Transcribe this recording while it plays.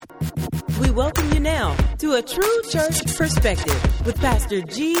We welcome you now to A True Church Perspective with Pastor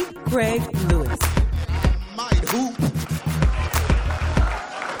G. Craig Lewis. Might hoop.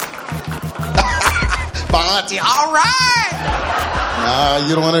 Auntie, all right. Nah,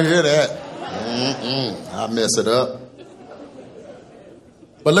 you don't want to hear that. I mess it up.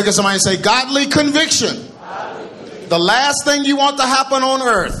 But look at somebody and say, godly conviction. The last thing you want to happen on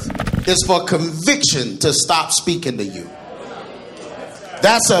earth is for conviction to stop speaking to you.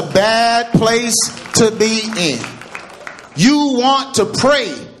 That's a bad place to be in. You want to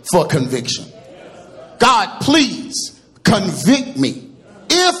pray for conviction. God, please convict me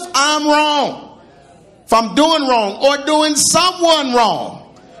if I'm wrong. If I'm doing wrong or doing someone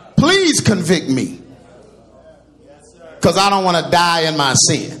wrong, please convict me. Because I don't want to die in my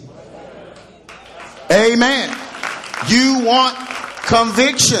sin. Amen. You want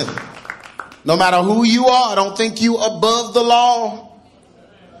conviction. No matter who you are, I don't think you above the law.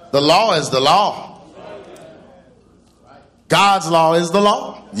 The law is the law. God's law is the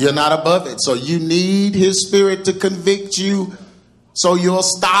law. You're not above it. So you need his spirit to convict you so you'll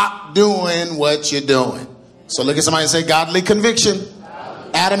stop doing what you're doing. So look at somebody and say godly conviction.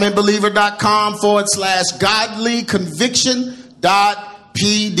 adamandbeliever.com/godly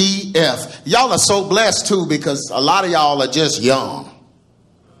conviction.pdf. Y'all are so blessed too, because a lot of y'all are just young.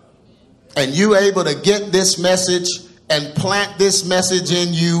 And you able to get this message and plant this message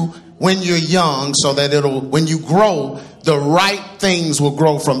in you when you're young, so that when you grow, the right things will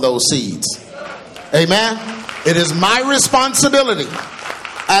grow from those seeds. Amen. It is my responsibility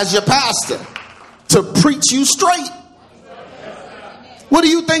as your pastor to preach you straight. What do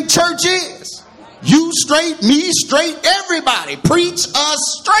you think church is? You straight, me straight, everybody. Preach us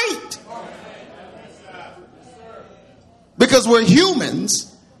straight. Because we're humans.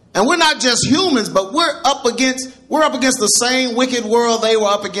 And we're not just humans, but we're up against the same wicked world they were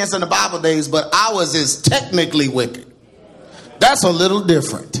up against in the Bible days, but ours is technically wicked. That's a little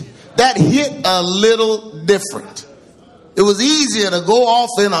different. That hit a little different. It was easier to go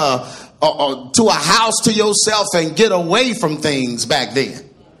off in to a house to yourself and get away from things back then.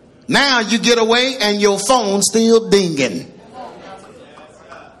 Now you get away and your phone's still dinging.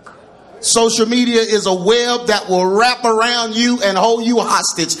 Social media is a web that will wrap around you and hold you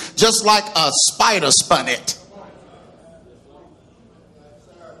hostage, just like a spider spun it.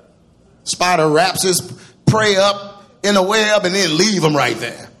 Spider wraps his prey up in a web and then leave him right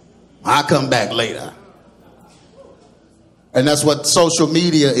there. I'll come back later. And that's what social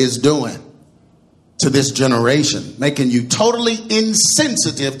media is doing to this generation, making you totally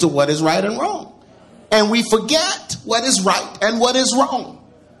insensitive to what is right and wrong. And we forget what is right and what is wrong.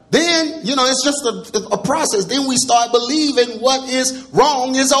 Then, it's just a process. Then we start believing what is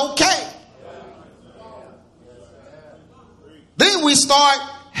wrong is okay. Then we start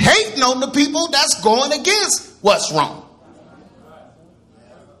hating on the people that's going against what's wrong.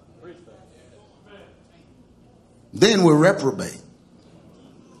 Then we're reprobate.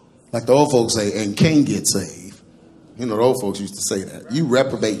 Like the old folks say, and can't get saved. The old folks used to say that. You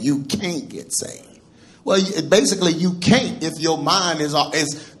reprobate, you can't get saved. Well, basically you can't if your mind is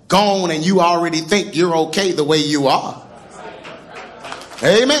gone and you already think you're okay the way you are.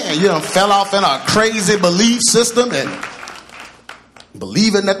 Amen. You done fell off in a crazy belief system and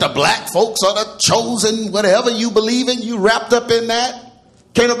believing that the black folks are the chosen, whatever you believe in, you wrapped up in that.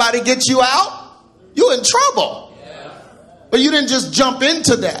 Can't nobody get you out? You're in trouble. But you didn't just jump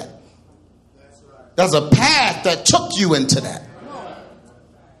into that. There's a path that took you into that.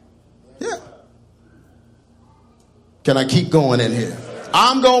 Yeah. Can I keep going in here?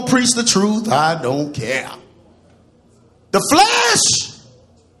 I'm going to preach the truth. I don't care. The flesh.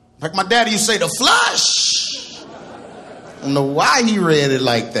 Like my daddy used to say, the flesh. I don't know why he read it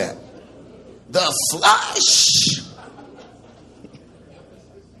like that. The flesh.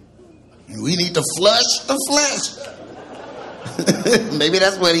 We need to flush the flesh. Maybe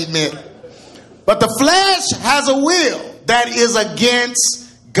that's what he meant. But the flesh has a will that is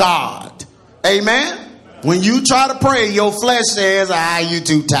against God. Amen. When you try to pray, your flesh says, you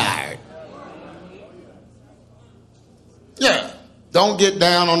too tired. Yeah. Don't get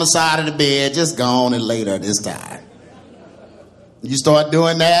down on the side of the bed. Just go on and lay there this time. You start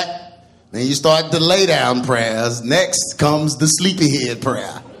doing that, then you start the lay down prayers. Next comes the sleepyhead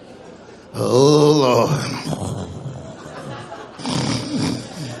prayer. Oh, Lord.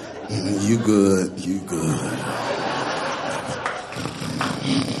 You good. You good.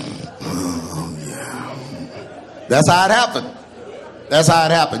 That's how it happened. That's how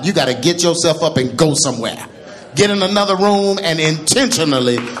it happened. You got to get yourself up and go somewhere. Get in another room and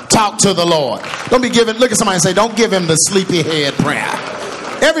intentionally talk to the Lord. Don't be giving, look at somebody and say, don't give him the sleepyhead prayer.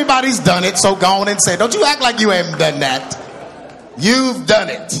 Everybody's done it, so go on and say, don't you act like you haven't done that. You've done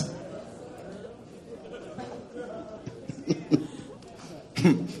it.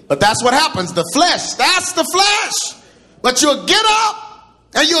 But that's what happens. The flesh, that's the flesh. But you'll get up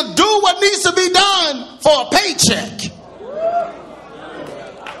and you'll do what needs to be done for a paycheck.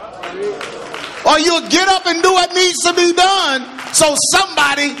 Or you'll get up and do what needs to be done so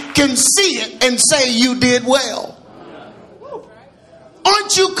somebody can see it and say you did well.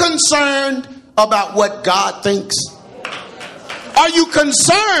 Aren't you concerned about what God thinks? Are you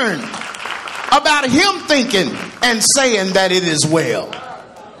concerned about him thinking and saying that it is well?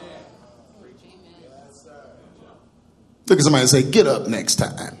 Look at somebody and say, get up next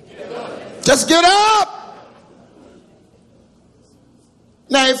time. Just get up.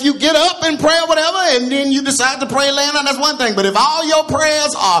 Now, if you get up and pray or whatever, and then you decide to pray laying down, that's one thing. But if all your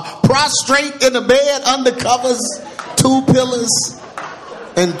prayers are prostrate in the bed, under covers, 2 pillars,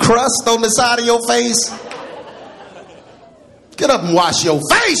 and crust on the side of your face, get up and wash your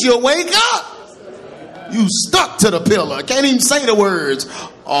face. You'll wake up. You stuck to the pillar. Can't even say the words.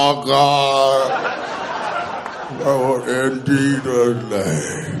 Oh, God. Oh, indeed,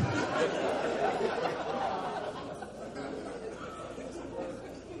 name.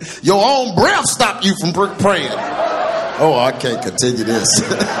 Your own breath stopped you from praying. Oh, I can't continue this.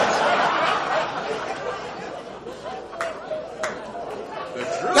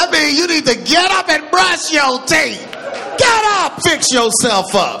 That means you need to get up and brush your teeth. Get up, fix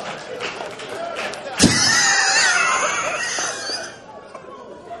yourself up.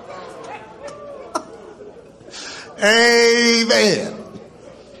 Amen.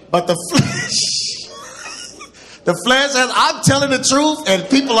 But the flesh says, I'm telling the truth, and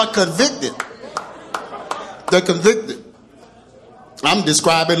people are convicted. They're convicted. I'm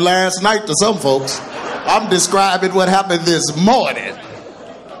describing last night to some folks. I'm describing what happened this morning.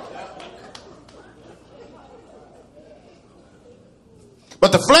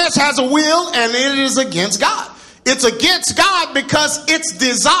 But the flesh has a will, and it is against God. It's against God because its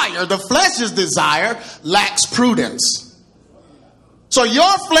desire, the flesh's desire, lacks prudence. So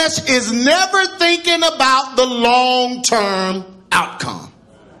your flesh is never thinking about the long-term outcome.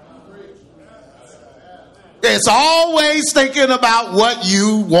 It's always thinking about what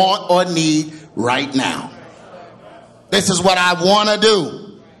you want or need right now. This is what I want to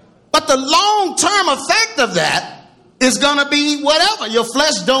do. But the long-term effect of that is going to be whatever. Your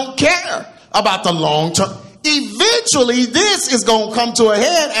flesh don't care about the long-term. Eventually, this is going to come to a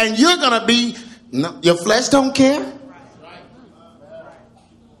head and you're going to be, no, your flesh don't care.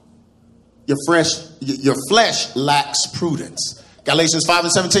 Your flesh lacks prudence. Galatians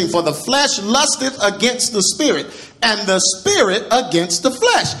 5:17, for the flesh lusteth against the spirit, and the spirit against the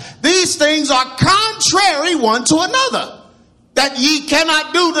flesh. These things are contrary one to another, that ye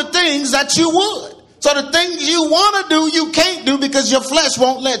cannot do the things that you would. So the things you want to do, you can't do because your flesh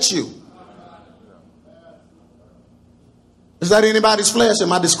won't let you. Is that anybody's flesh?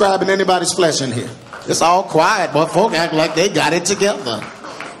 Am I describing anybody's flesh in here? It's all quiet, but folk act like they got it together.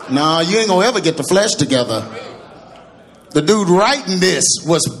 No, you ain't gonna ever get the flesh together. The dude writing this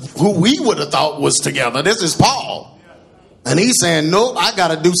was who we would have thought was together. This is Paul. And he's saying, nope, I got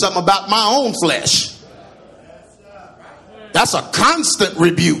to do something about my own flesh. That's a constant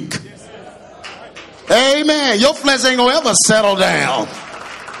rebuke. Amen. Your flesh ain't gonna ever settle down.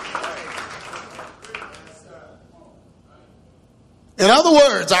 In other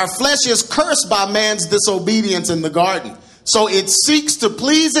words, our flesh is cursed by man's disobedience in the garden. So it seeks to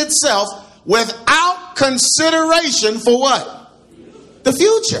please itself without consideration for what? The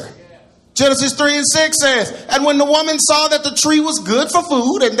future. Genesis 3:6 says, and when the woman saw that the tree was good for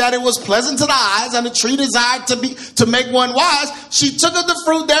food and that it was pleasant to the eyes and the tree desired to make one wise, she took of the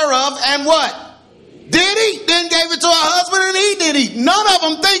fruit thereof and what? Did eat. Then gave it to her husband and he did eat. None of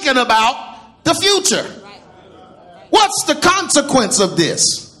them thinking about the future. What's the consequence of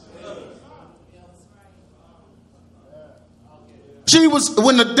this?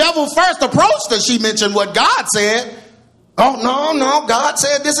 When the devil first approached her, she mentioned what God said. Oh, no, God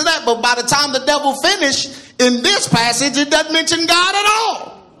said this and that. But by the time the devil finished in this passage, it doesn't mention God at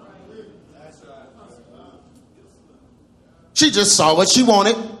all. She just saw what she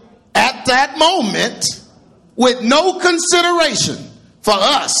wanted at that moment with no consideration for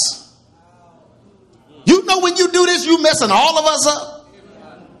us. You know, when you do this, you messing all of us up.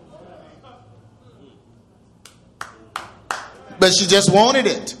 But she just wanted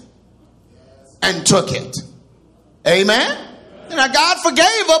it and took it. Amen? And now God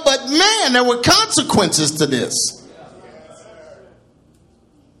forgave her, but man, there were consequences to this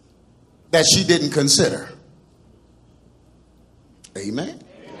that she didn't consider. Amen?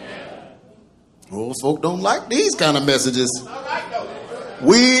 Old folk don't like these kind of messages.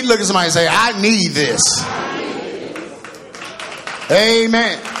 We look at somebody and say, I need this.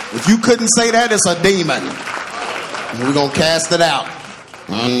 Amen. If you couldn't say that, it's a demon. We're going to cast it out.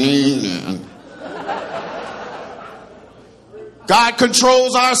 God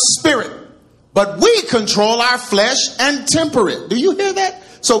controls our spirit, but we control our flesh and temper it. Do you hear that?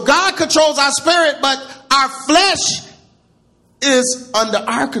 So God controls our spirit, but our flesh is under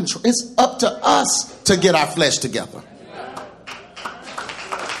our control. It's up to us to get our flesh together.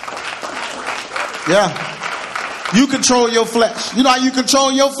 Yeah. You control your flesh. You know how you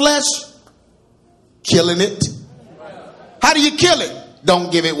control your flesh? Killing it. How do you kill it?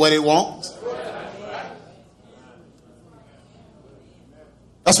 Don't give it what it wants.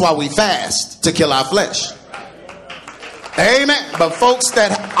 That's why we fast, to kill our flesh. Amen. But folks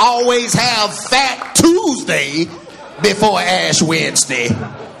that always have Fat Tuesday before Ash Wednesday.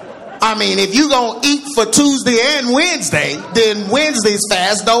 I mean, if you're going to eat for Tuesday and Wednesday, then Wednesday's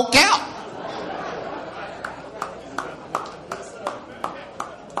fast don't count.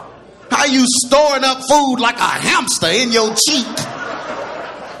 How you storing up food like a hamster in your cheek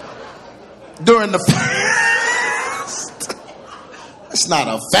during the fast? It's not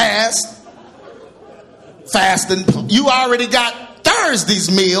a fast. Fasting, you already got Thursday's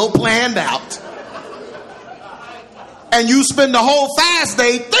meal planned out. And you spend the whole fast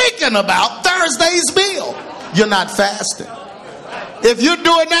day thinking about Thursday's meal. You're not fasting. If you're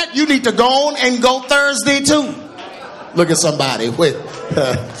doing that, you need to go on and go Thursday too. Look at somebody. Wait,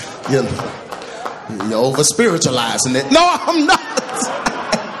 you're over spiritualizing it. No, I'm not.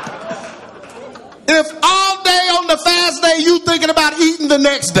 If all day on the fast day you thinking about eating the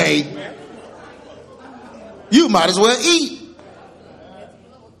next day, you might as well eat.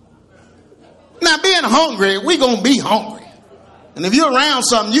 Now, being hungry, we're going to be hungry. And if you're around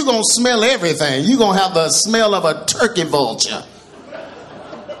something, you're going to smell everything. You're going to have the smell of a turkey vulture.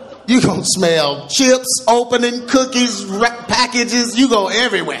 You're going to smell chips, opening, cookies, packages. You go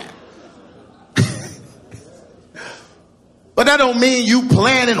everywhere. But that don't mean you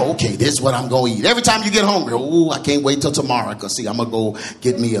planning, okay, this is what I'm going to eat. Every time you get hungry, oh, I can't wait till tomorrow. Because, see, I'm going to go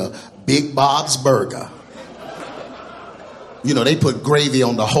get me a Big Bob's burger. You know, they put gravy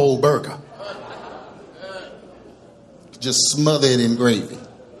on the whole burger. Just smother it in gravy.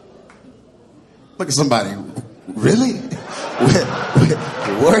 Look at somebody. Really?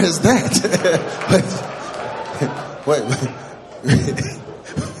 Where is that? wait.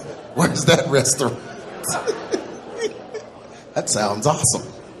 Where's that restaurant? That sounds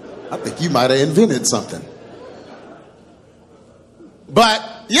awesome. I think you might have invented something.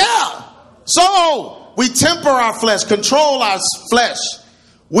 But yeah, so we temper our flesh, control our flesh.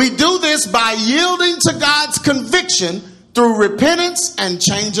 We do this by yielding to God's conviction through repentance and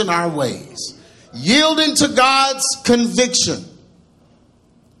changing our ways. Yielding to God's conviction.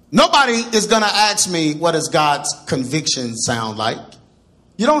 Nobody is going to ask me, what does God's conviction sound like?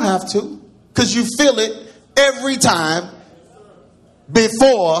 You don't have to, because you feel it every time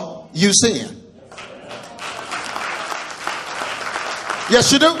before you sin.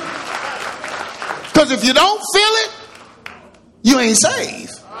 Yes, you do. Because if you don't feel it, you ain't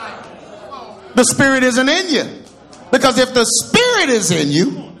saved. The Spirit isn't in you. Because if the Spirit is in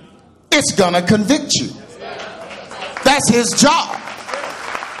you, it's going to convict you. That's His job.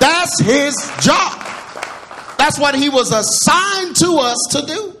 That's His job. That's what He was assigned to us to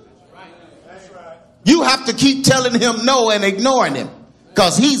do. You have to keep telling Him no and ignoring Him,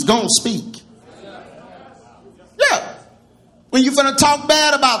 because He's going to speak. Yeah. When you're going to talk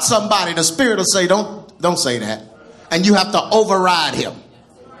bad about somebody, the Spirit will say, don't say that. And you have to override Him.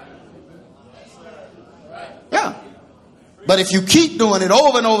 Yeah. But if you keep doing it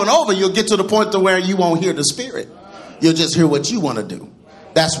over and over and over, you'll get to the point to where you won't hear the Spirit. You'll just hear what you want to do.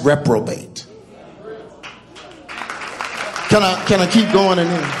 That's reprobate. Can I keep going in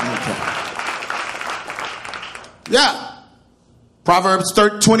here? Okay. Yeah. Proverbs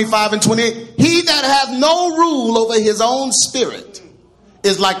 25 and 28. He that hath no rule over his own spirit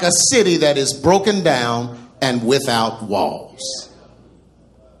is like a city that is broken down and without walls.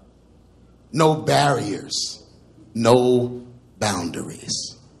 No barriers. No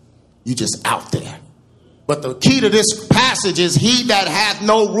boundaries. You just out there. But the key to this passage is he that hath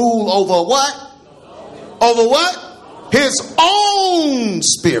no rule over what? Over what? His own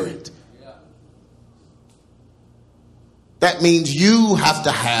spirit. That means you have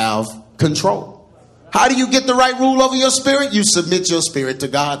to have control. How do you get the right rule over your spirit? You submit your spirit to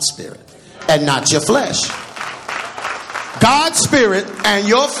God's spirit and not your flesh. God's spirit and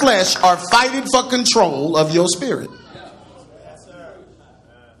your flesh are fighting for control of your spirit.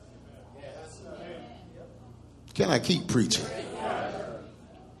 Can I keep preaching?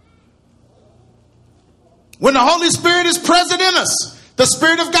 When the Holy Spirit is present in us, the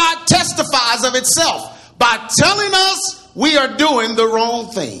Spirit of God testifies of itself by telling us we are doing the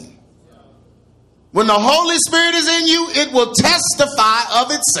wrong thing. When the Holy Spirit is in you, it will testify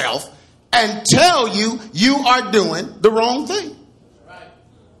of itself and tell you you are doing the wrong thing.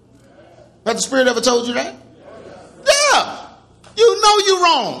 Has the Spirit ever told you that? Yeah. You know you're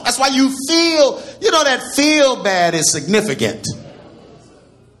wrong. That's why you feel, that feel bad is significant.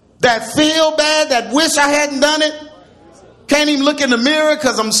 That feel bad, that wish I hadn't done it. Can't even look in the mirror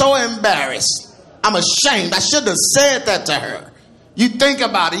because I'm so embarrassed. I'm ashamed. I should have said that to her. You think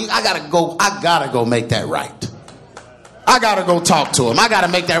about it. I gotta go make that right. I gotta go talk to him. I gotta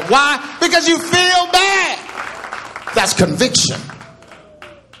make that. Why? Because you feel bad. That's conviction.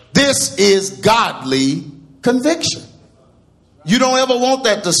 This is godly conviction. You don't ever want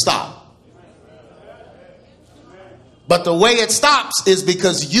that to stop. But the way it stops is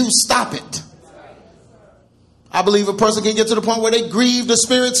because you stop it. I believe a person can get to the point where they grieve the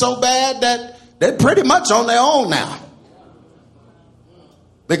Spirit so bad that they're pretty much on their own now.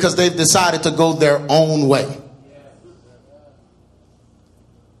 Because they've decided to go their own way.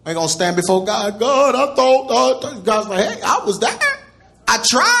 They're going to stand before God. God, I thought. God's like, hey, I was there. I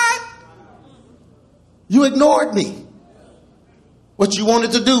tried. You ignored me. What you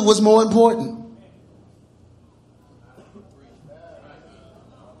wanted to do was more important.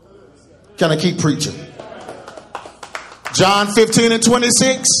 Can I keep preaching? John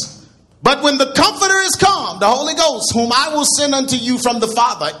 15:26. But when the Comforter is come, the Holy Ghost, whom I will send unto you from the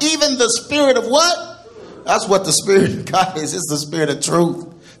Father, even the Spirit of what? That's what the Spirit of God is. It's the Spirit of truth.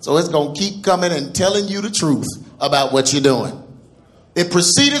 So it's going to keep coming and telling you the truth about what you're doing. It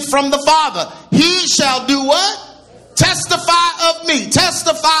proceeded from the Father. He shall do what? Testify of me.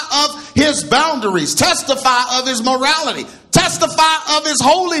 Testify of his boundaries. Testify of his morality. Testify of his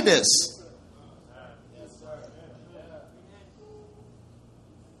holiness.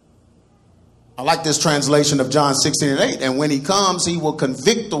 I like this translation of John 16:8. And when he comes, he will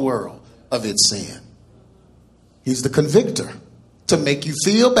convict the world of its sin. He's the convictor to make you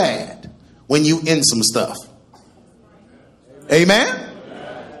feel bad when you in some stuff. Amen?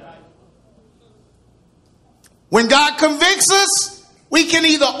 When God convicts us, we can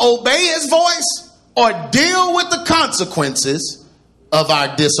either obey his voice or deal with the consequences of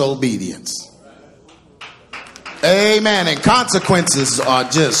our disobedience. Amen. And consequences are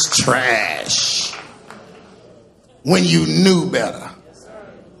just trash. When you knew better.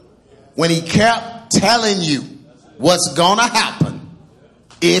 When he kept telling you what's going to happen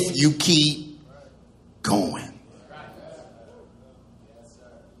if you keep going.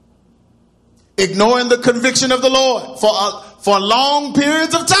 Ignoring the conviction of the Lord for long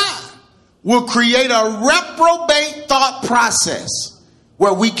periods of time will create a reprobate thought process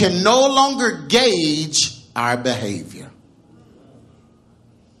where we can no longer gauge our behavior.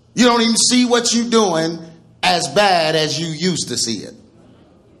 You don't even see what you're doing as bad as you used to see it.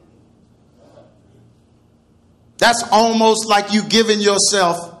 That's almost like you giving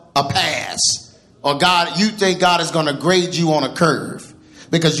yourself a pass. Or God, you think God is going to grade you on a curve.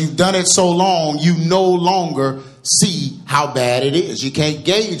 Because you've done it so long, you no longer see how bad it is. You can't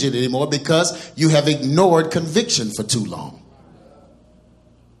gauge it anymore because you have ignored conviction for too long.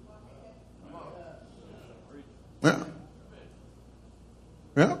 Yeah.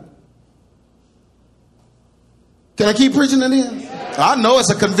 Yeah. Can I keep preaching it in? I know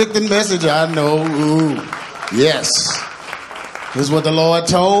it's a convicting message. I know. Ooh. Yes. This is what the Lord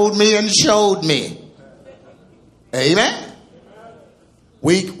told me and showed me. Amen.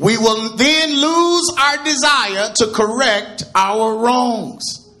 We will then lose our desire to correct our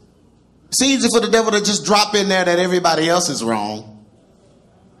wrongs. It's easy for the devil to just drop in there that everybody else is wrong.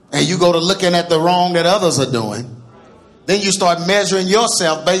 And you go to looking at the wrong that others are doing. Then you start measuring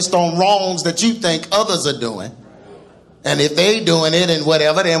yourself based on wrongs that you think others are doing. And if they doing it and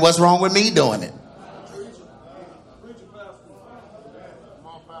whatever, then what's wrong with me doing it?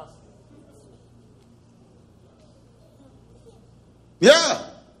 Yeah.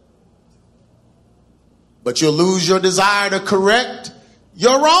 But you'll lose your desire to correct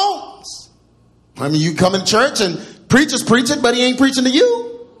your wrongs. I mean, you come in church and preacher's preaching, but he ain't preaching to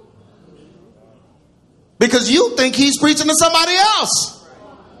you. Because you think he's preaching to somebody else.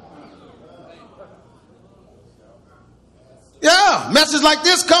 Yeah. Message like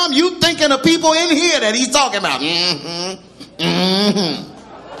this come, you thinking of people in here that he's talking about.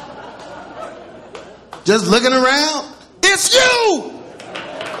 Just looking around. It's you.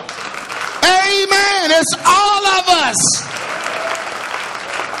 Amen. It's all of us.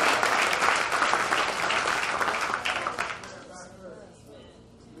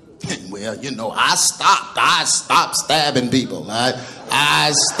 well, I stopped stabbing people.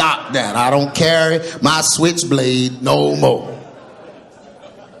 I stopped that. I don't carry my switchblade no more.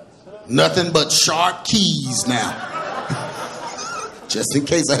 Nothing but sharp keys now. Just in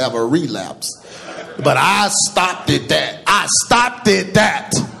case I have a relapse. But I stopped at that. I stopped at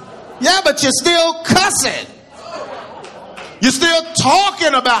that. Yeah, but you're still cussing. You're still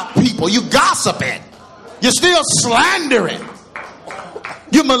talking about people. You gossiping. You're still slandering.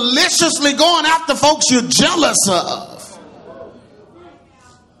 You're maliciously going after folks you're jealous of.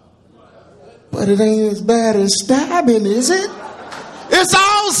 But it ain't as bad as stabbing, is it? It's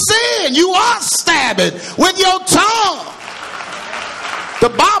all sin. You are stabbing with your tongue. The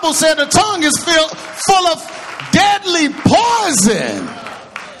Bible said the tongue is full of deadly poison.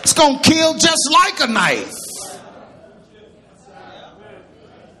 It's going to kill just like a knife.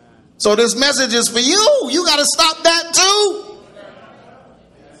 So this message is for you. You got to stop that too.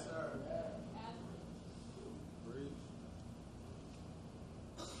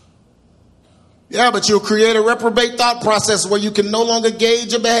 Yeah, but you'll create a reprobate thought process where you can no longer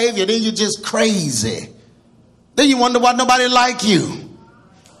gauge your behavior. Then you're just crazy. Then you wonder why nobody like you.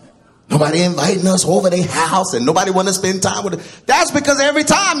 Nobody inviting us over their house and nobody want to spend time with us. That's because every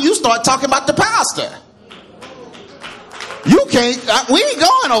time you start talking about the pastor. You can't, we ain't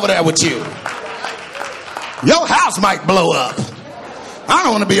going over there with you. Your house might blow up. I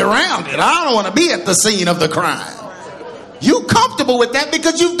don't want to be around it. I don't want to be at the scene of the crime. You comfortable with that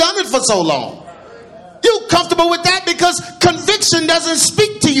because you've done it for so long. You comfortable with that because conviction doesn't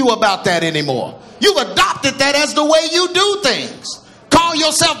speak to you about that anymore. You've adopted that as the way you do things. Call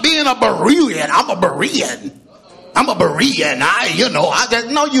yourself being a Berean. I'm a Berean. I'm a Berean.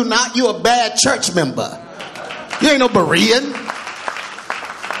 No, you're not. You're a bad church member. You ain't no Berean.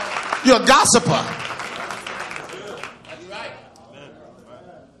 You're a gossiper.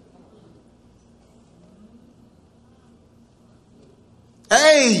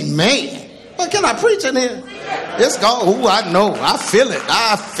 Amen. Well, can I preach in here? It's gone. Ooh, I know. I feel it.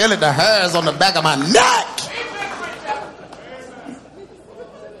 I feel it. The hairs on the back of my neck.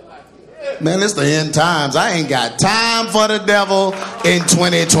 Man, it's the end times. I ain't got time for the devil in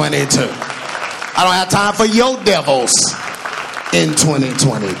 2022. I don't have time for your devils in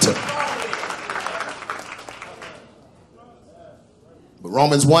 2022. But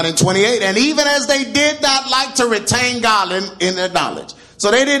Romans 1:28, and even as they did not like to retain God in their knowledge. So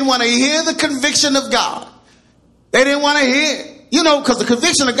they didn't want to hear the conviction of God. They didn't want to hear, because the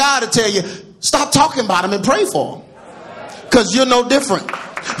conviction of God will tell you, stop talking about him and pray for him. Because you're no different.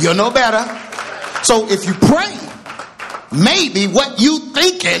 You're no better. So if you pray, maybe what you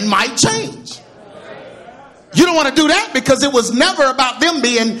thinking might change. You don't want to do that because it was never about them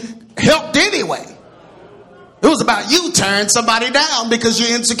being helped anyway. It was about you turning somebody down because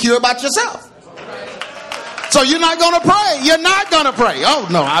you're insecure about yourself. So you're not going to pray. You're not going to pray. Oh,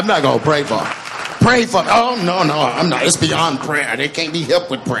 no, I'm not going to pray for them. Pray for them. Oh, no, I'm not. It's beyond prayer. They can't be helped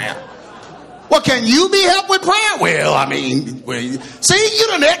with prayer. Well, can you be helped with prayer? Well, see, you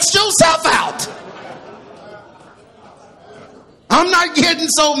done X'd yourself out. I'm not getting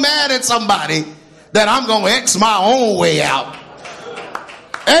so mad at somebody that I'm going to X my own way out.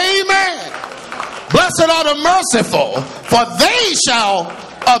 Amen. Blessed are the merciful, for they shall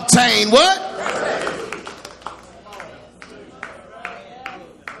obtain what?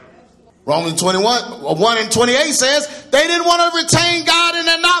 Romans 1:28 says they didn't want to retain God in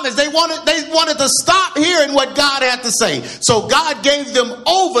their knowledge. They wanted to stop hearing what God had to say. So God gave them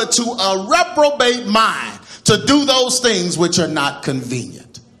over to a reprobate mind to do those things which are not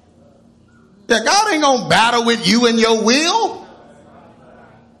convenient. Yeah, God ain't going to battle with you and your will.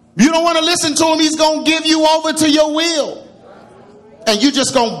 You don't want to listen to him, he's going to give you over to your will. And you're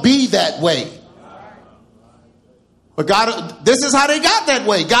just going to be that way. But God, this is how they got that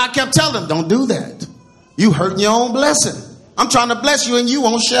way. God kept telling them, don't do that. You hurting your own blessing. I'm trying to bless you and you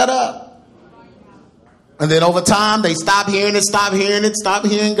won't shut up. And then over time, they stop hearing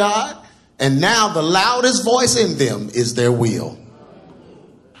God. And now the loudest voice in them is their will.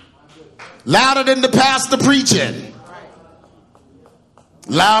 Louder than the pastor preaching.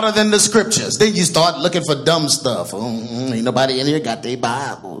 Louder than the scriptures. Then you start looking for dumb stuff. Ain't nobody in here got their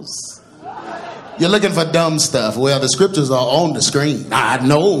Bibles. You're looking for dumb stuff. Well, the scriptures are on the screen. I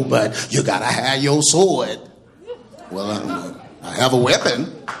know, but you got to have your sword. Well, I have a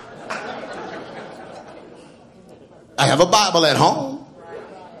weapon. I have a Bible at home.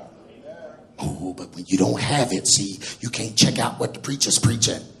 Oh, but when you don't have it, see, you can't check out what the preacher's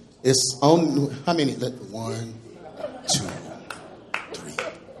preaching. It's on, how many? 1, 2, 3,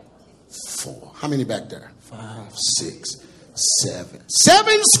 4. How many back there? 5, 6,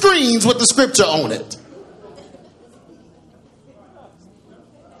 7 screens with the scripture on it.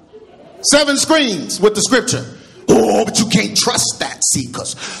 7 screens with the scripture. Oh, but you can't trust that, see,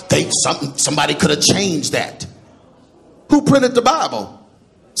 because somebody could have changed that. Who printed the Bible?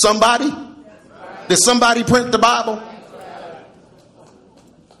 Somebody? Did somebody print the Bible?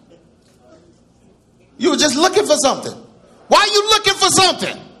 You were just looking for something. Why are you looking for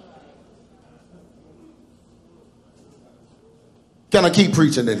something? Can I keep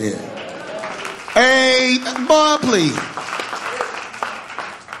preaching in here? Hey, boy, please.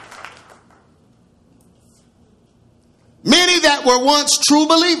 Many that were once true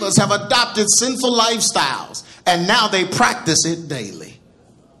believers have adopted sinful lifestyles, and now they practice it daily.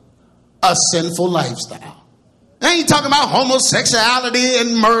 A sinful lifestyle. I ain't talking about homosexuality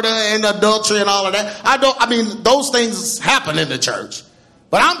and murder and adultery and all of that. I mean, those things happen in the church.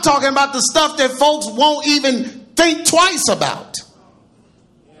 But I'm talking about the stuff that folks won't even think twice about.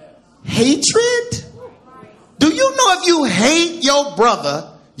 Hatred? Do you know if you hate your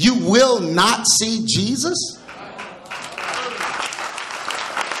brother, you will not see Jesus?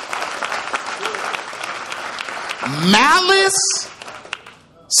 Malice?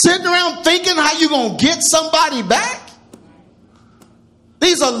 Sitting around thinking how you going to get somebody back?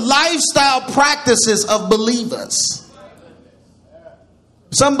 These are lifestyle practices of believers.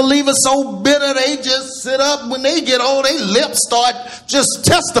 Some believers so bitter they just sit up when they get old, their lips start just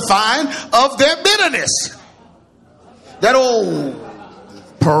testifying of their bitterness. That old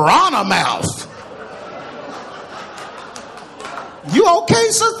piranha mouth. You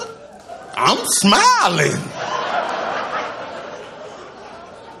okay, sister? I'm smiling.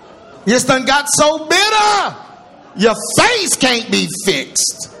 You just done got so bitter, your face can't be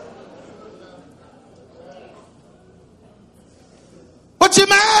fixed. What you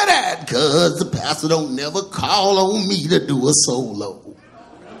mad at? Because the pastor don't never call on me to do a solo.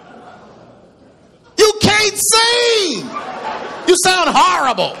 You can't sing. You sound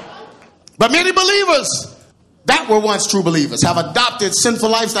horrible. But many believers that were once true believers have adopted sinful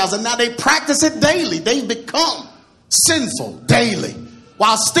lifestyles, and now they practice it daily. They've become sinful daily,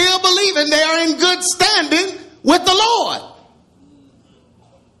 while still believing they are in good standing with the Lord.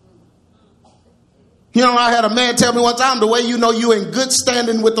 You know, I had a man tell me one time, the way you know you're in good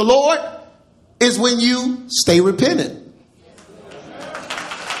standing with the Lord is when you stay repentant.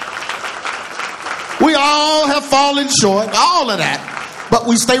 We all have fallen short, all of that, but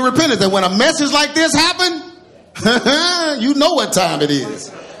we stay repentant. And when a message like this happens, you know what time it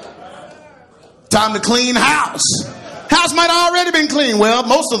is. Time to clean house. House might have already been clean. Well,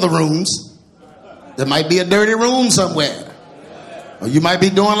 most of the rooms. There might be a dirty room somewhere. Or you might be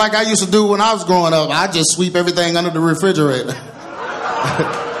doing like I used to do when I was growing up. I just sweep everything under the refrigerator.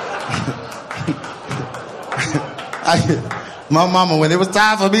 My mama, when it was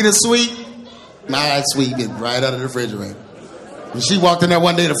time for me to sweep, I'd sweep it right under the refrigerator. When she walked in there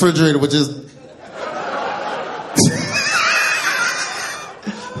one day, the refrigerator was just...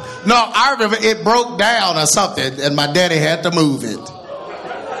 No, I remember it broke down or something, and my daddy had to move it.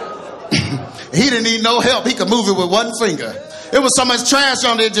 He didn't need no help. He could move it with one finger. It was so much trash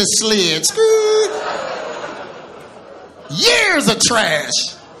on there, it just slid. Years of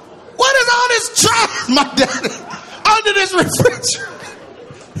trash. What is all this trash, my daddy, under this refrigerator?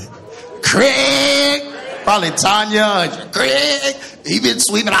 Craig, probably Tanya, Craig, he been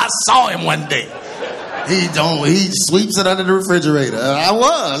sweeping. I saw him one day. He sweeps it under the refrigerator. I'm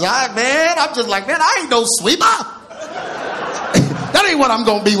just like, man, I ain't no sweeper. That ain't what I'm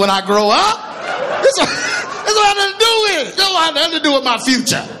going to be when I grow up. This what I have to do with it. This what I have to do with my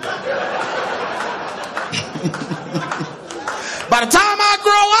future. By the time I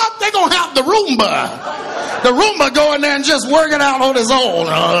grow up, they're going to have the Roomba. The Roomba go in there and just work it out on his own.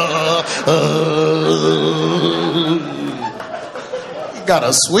 You got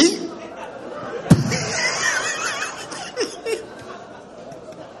a sweep?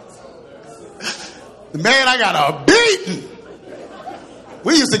 Man, I got a beating.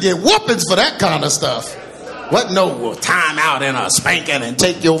 We used to get whoopings for that kind of stuff. What no time out and a spanking and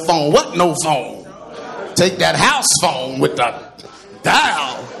take your phone. What no phone? Take that house phone with the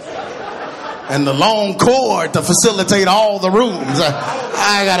dial and the long cord to facilitate all the rooms.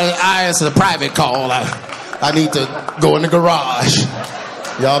 It's a private call. I need to go in the garage.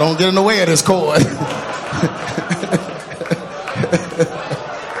 Y'all don't get in the way of this cord.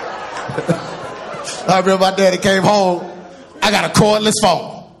 I remember my daddy came home. I got a cordless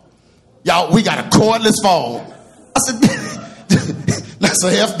phone. Y'all, we got a cordless phone. I said, that's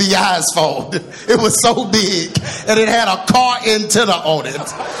an FBI's phone. It was so big, and it had a car antenna on it.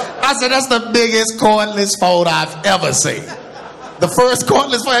 I said, that's the biggest cordless phone I've ever seen. The first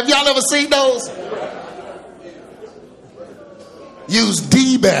cordless phone. Have y'all ever seen those? Use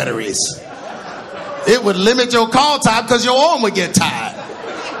D batteries. It would limit your call time because your arm would get tired.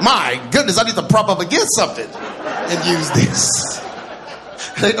 My goodness, I need to prop up against something and use this.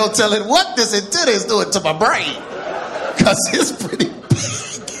 They don't tell it what this antenna is doing to my brain because it's pretty big.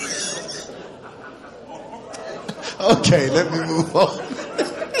 Okay, let me move on.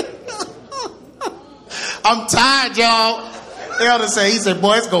 I'm tired, y'all. Elder say, he said,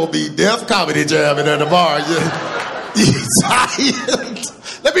 boy, it's going to be Def Comedy Jam in the bar. You tired?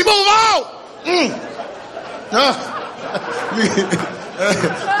 Let me move on. You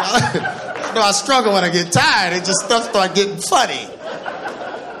know, I struggle when I get tired. It just stuff start getting funny.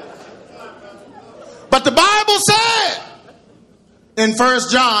 But the Bible said in 1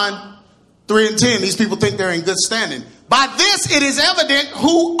 John 3 and 10, these people think they're in good standing. By this it is evident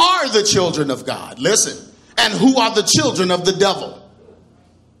who are the children of God. Listen. And who are the children of the devil.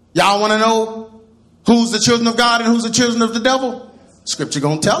 Y'all want to know who's the children of God and who's the children of the devil? Scripture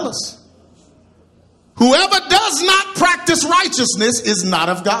gonna tell us. Whoever does not practice righteousness is not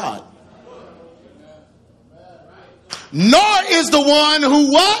of God. Nor is the one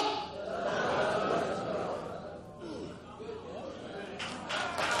who what?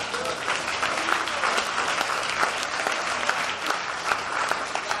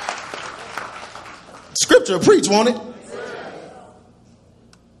 Scripture preach, won't it?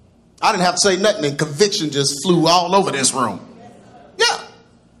 I didn't have to say nothing and conviction just flew all over this room. Yeah.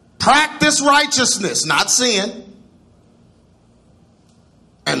 Practice righteousness, not sin.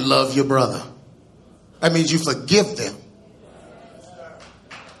 And love your brother. That means you forgive them.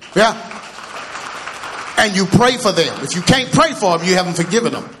 Yeah. And you pray for them. If you can't pray for them, you haven't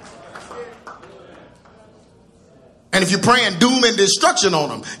forgiven them. And if you're praying doom and destruction on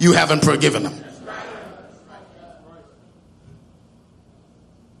them, you haven't forgiven them.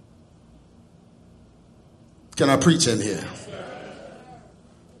 Can I preach in here?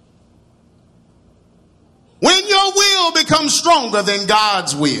 When your will becomes stronger than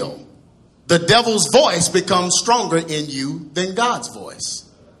God's will, the devil's voice becomes stronger in you than God's voice.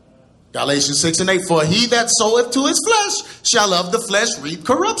 Galatians 6 and 8, for he that soweth to his flesh shall of the flesh reap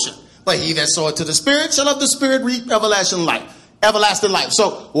corruption. But he that soweth to the Spirit shall of the Spirit reap everlasting life. Everlasting life.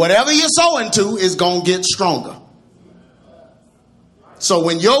 So whatever you're sowing to is going to get stronger. So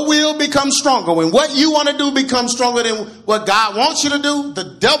when your will becomes stronger, when what you want to do becomes stronger than what God wants you to do,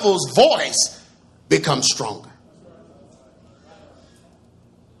 the devil's voice becomes stronger.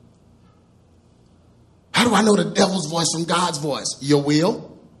 How do I know the devil's voice from God's voice? Your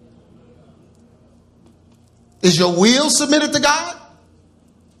will. Is your will submitted to God?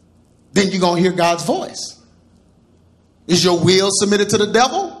 Then you're going to hear God's voice. Is your will submitted to the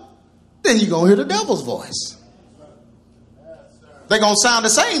devil? Then you're going to hear the devil's voice. They're going to sound the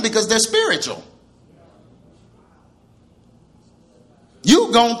same because they're spiritual.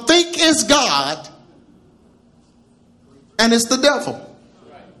 You're going to think it's God and it's the devil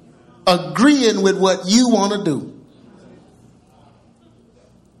agreeing with what you want to do.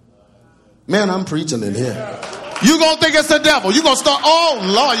 Man, I'm preaching in here. You're going to think it's the devil. You're going to start, oh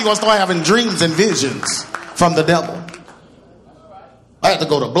Lord, you're going to start having dreams and visions from the devil. I had to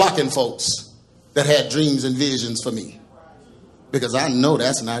go to blocking folks that had dreams and visions for me. Because I know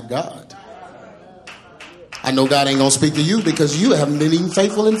that's not God. I know God ain't going to speak to you because you haven't been even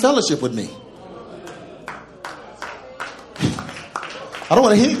faithful in fellowship with me. I don't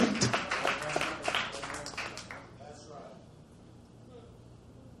want to hear it.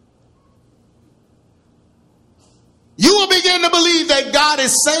 You will begin to believe that God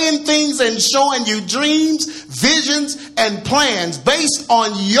is saying things and showing you dreams, visions, and plans based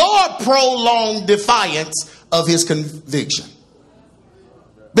on your prolonged defiance of his conviction.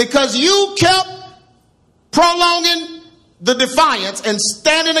 Because you kept prolonging the defiance and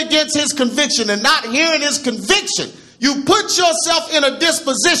standing against his conviction and not hearing his conviction, you put yourself in a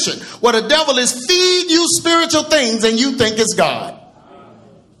disposition where the devil is feeding you spiritual things and you think it's God.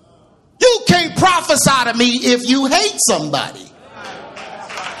 You can't prophesy to me if you hate somebody.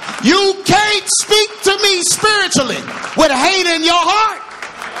 You can't speak to me spiritually with hate in your heart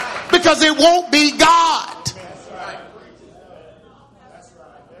because it won't be God.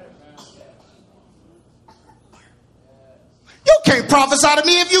 You can't prophesy to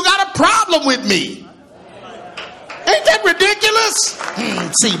me if you got a problem with me. Ain't that ridiculous?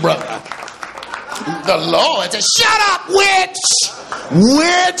 See, brother. The Lord said, shut up, witch.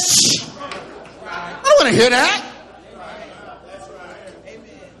 Witch. I don't want to hear that.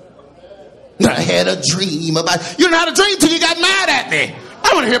 I had a dream about... You didn't have a dream till you got mad at me.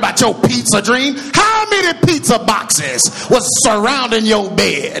 I want to hear about your pizza dream. How many pizza boxes was surrounding your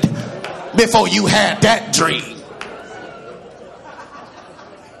bed before you had that dream?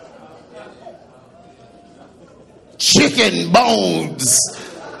 Chicken bones.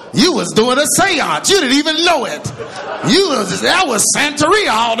 You was doing a seance. You didn't even know it. That was Santeria,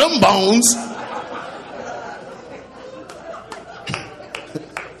 all them bones.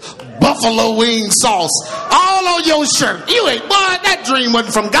 Buffalo wing sauce all on your shirt. You ain't, boy, that dream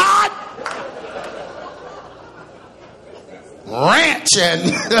wasn't from God. Ranch and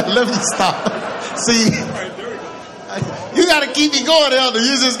let me stop. See, you got to keep me going, Elder.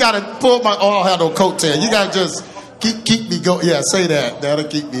 You just got to pull my, oh, I don't have no coattail. You got to just keep me going. Yeah, say that. That'll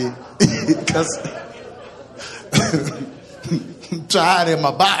keep me, because I'm tired in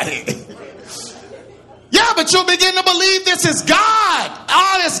my body. Yeah, but you'll begin to believe this is God.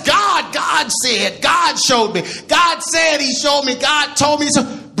 Oh, it's God. God said. God showed me. God said he showed me. God told me so.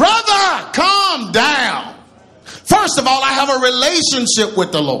 Brother, calm down. First of all, I have a relationship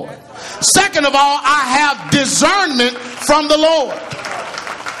with the Lord. Second of all, I have discernment from the Lord.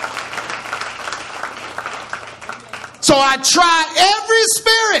 So I try every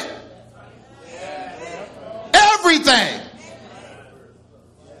spirit. Everything.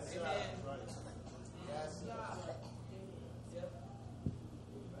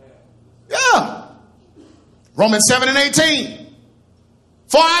 Yeah. Romans 7:18.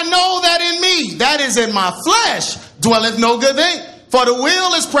 For I know that in me, that is in my flesh, dwelleth no good thing. For the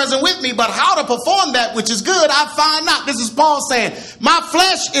will is present with me, but how to perform that which is good, I find not. This is Paul saying, my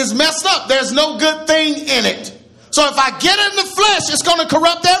flesh is messed up. There's no good thing in it. So if I get in the flesh, it's going to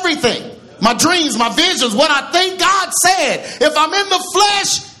corrupt everything. My dreams, my visions, what I think God said. If I'm in the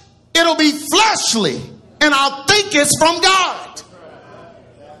flesh, it'll be fleshly. And I'll think it's from God.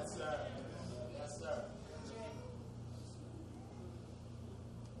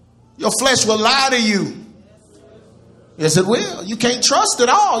 Your flesh will lie to you. Yes, it will. You can't trust it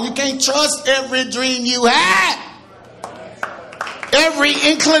all. You can't trust every dream you had. Every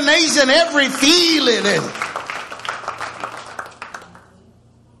inclination, every feeling.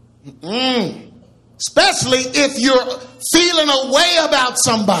 Especially if you're feeling a way about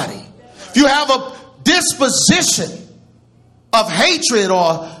somebody. If you have a disposition of hatred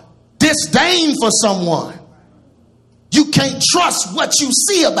or disdain for someone, you can't trust what you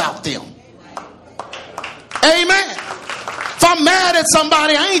see about them. Amen. If I'm mad at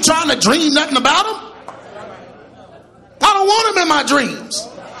somebody, I ain't trying to dream nothing about them. I don't want them in my dreams.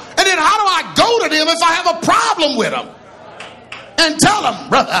 And then how do I go to them if I have a problem with them? And tell them,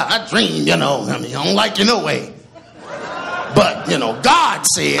 brother, I dream, I don't like you no way. But, God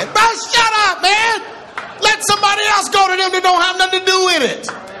said, bro, shut up, man. Let somebody else go to them that don't have nothing to do with it.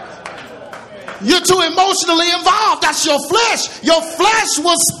 You're too emotionally involved. That's your flesh. Your flesh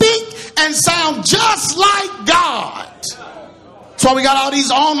will speak and sound just like God. That's why we got all these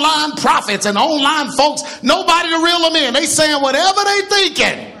online prophets and online folks. Nobody to reel them in. They saying whatever they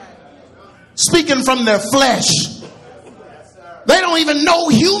thinking. Speaking from their flesh. They don't even know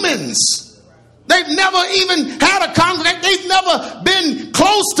humans. They've never even had a congregation. They've never been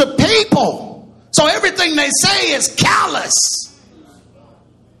close to people. So everything they say is callous.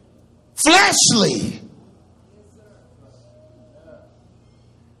 Fleshly.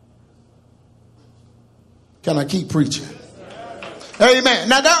 Can I keep preaching? Amen.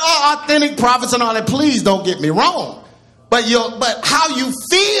 Now there are authentic prophets and all that. Please don't get me wrong. But how you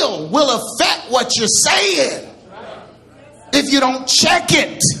feel will affect what you're saying if you don't check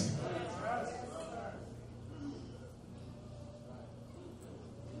it.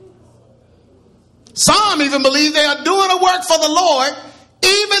 Some even believe they are doing a work for the Lord,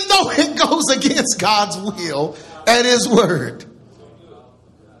 even though it goes against God's will and his word.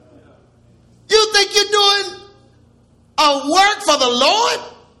 You think you're doing a work for the Lord?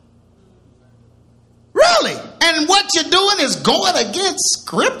 Really? And what you're doing is going against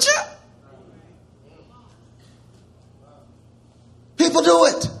Scripture? People do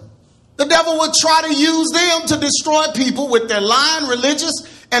it. The devil will try to use them to destroy people with their lying, religious,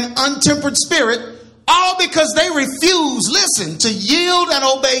 and untempered spirit, all because they refuse, listen, to yield and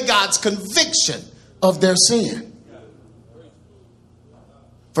obey God's conviction of their sin.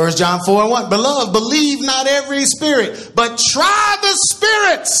 1 John 4:1, beloved, believe not every spirit, but try the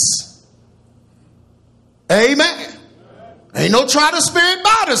spirits. Amen. Ain't no try the spirit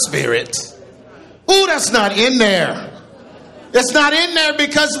by the spirit. Ooh, that's not in there. It's not in there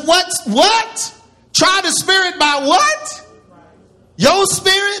because what? Try the spirit by what? Your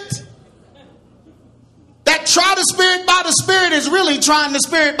spirit? That try the spirit by the spirit is really trying the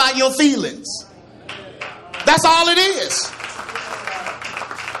spirit by your feelings. That's all it is.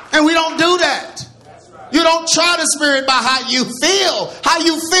 And we don't do that. You don't try the Spirit by how you feel. How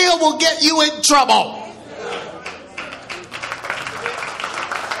you feel will get you in trouble.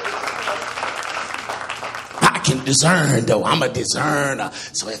 I can discern, though. I'm a discerner.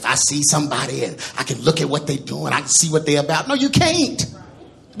 So if I see somebody and I can look at what they're doing, I can see what they're about. No, you can't.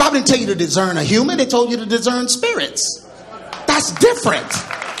 The Bible didn't tell you to discern a human. It told you to discern spirits. That's different.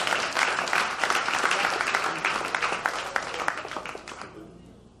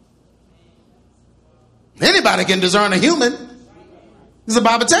 Anybody can discern a human. Does the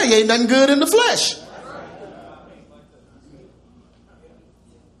Bible tell you ain't nothing good in the flesh?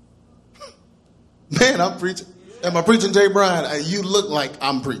 Man, I'm preaching. Am I preaching, Jay Bryan? You look like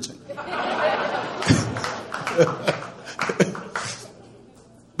I'm preaching.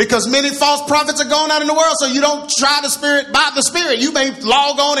 Because many false prophets are going out in the world, so you don't try the Spirit by the Spirit. You may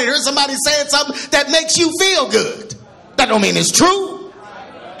log on and hear somebody saying something that makes you feel good. That don't mean it's true.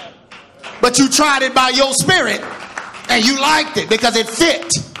 But you tried it by your spirit and you liked it because it fit.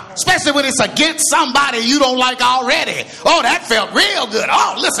 Especially when it's against somebody you don't like already. Oh, that felt real good.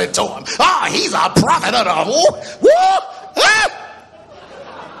 Oh, listen to him. Oh, he's a prophet of the woo.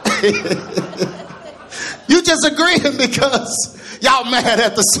 You just agreeing because y'all mad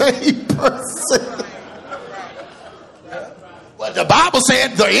at the same person. Well, the Bible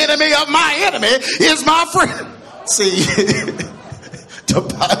said the enemy of my enemy is my friend. See, the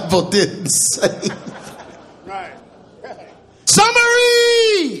Bible didn't say. Right.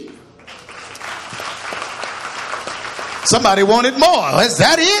 Summary. Somebody wanted more. Is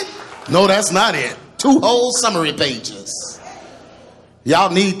that it? No, that's not it. 2 whole summary pages.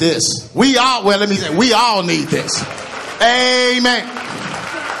 Y'all need this. We all need this. Amen.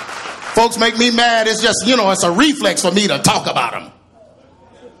 Folks make me mad. It's just, it's a reflex for me to talk about them.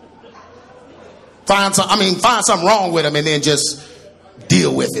 Find something wrong with them and then just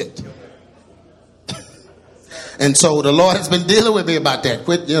deal with it. And so the Lord has been dealing with me about that.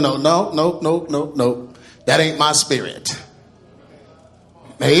 Quit, no. That ain't my spirit.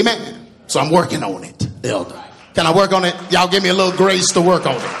 Amen. So I'm working on it, elder. Can I work on it? Y'all give me a little grace to work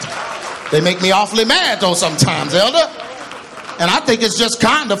on it. They make me awfully mad though sometimes, elder. And I think it's just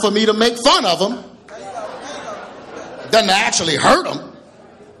kind of for me to make fun of them. Doesn't actually hurt them.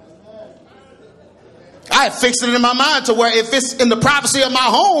 I had fixed it in my mind to where if it's in the privacy of my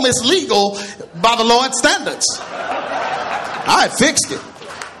home, it's legal by the Lord's standards. I had fixed it.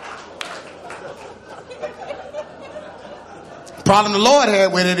 The problem the Lord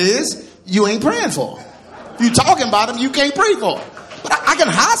had with it is you ain't praying for them. If you talking about them, you can't pray for them. But I can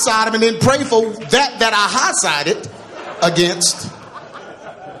high-side them and then pray for that I high-sided against.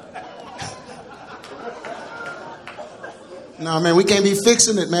 No, man, we can't be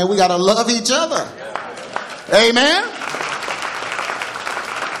fixing it, man. We got to love each other. Amen.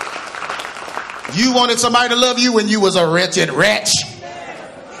 You wanted somebody to love you when you was a wretched wretch.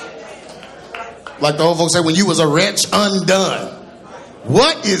 Like the old folks say, when you was a wretch undone.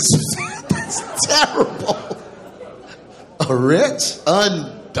 What is that? That's terrible. A wretch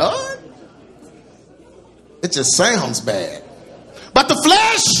undone? It just sounds bad. But the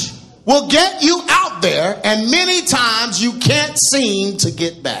flesh will get you out there, and many times you can't seem to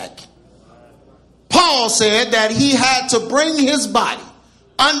get back. Paul said that he had to bring his body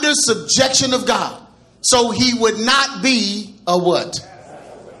under subjection of God so he would not be a what?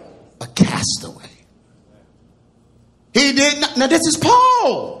 A castaway. He did not. Now this is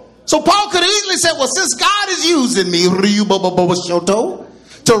Paul. So Paul could have easily said, well, since God is using me to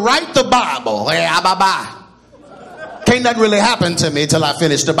write the Bible, can't nothing really happen to me till I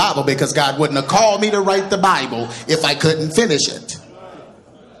finish the Bible, because God wouldn't have called me to write the Bible if I couldn't finish it.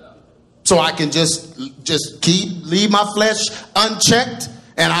 So I can just leave my flesh unchecked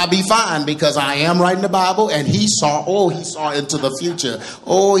and I'll be fine, because I am writing the Bible, and he saw into the future.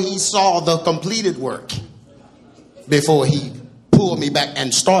 Oh, he saw the completed work before he pulled me back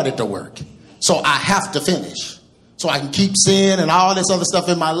and started the work. So I have to finish. So I can keep sin and all this other stuff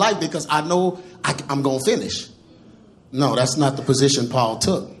in my life because I know I'm going to finish. No, that's not the position Paul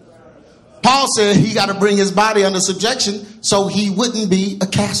took. Paul said he got to bring his body under subjection so he wouldn't be a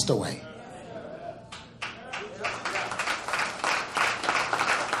castaway.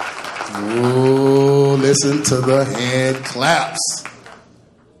 Oh, listen to the hand claps.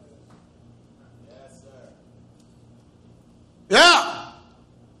 Yeah.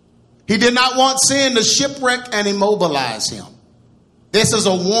 He did not want sin to shipwreck and immobilize him. This is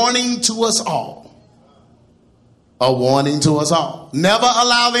a warning to us all. A warning to us all. Never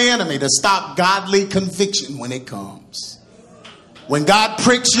allow the enemy to stop godly conviction when it comes. When God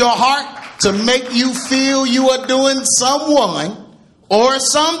pricks your heart to make you feel you are doing someone or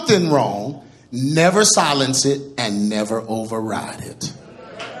something wrong, never silence it and never override it.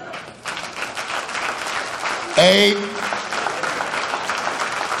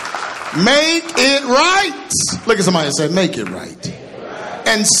 Make it right. Look at somebody and say, make it right.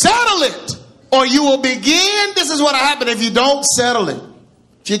 And settle it, or you will begin. This is what will happen if you don't settle it.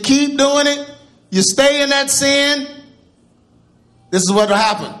 If you keep doing it, you stay in that sin, this is what will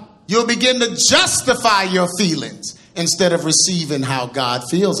happen. You'll begin to justify your feelings instead of receiving how God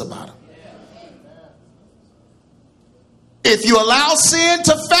feels about them. If you allow sin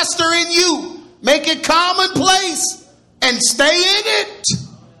to fester in you, make it commonplace, and stay in it,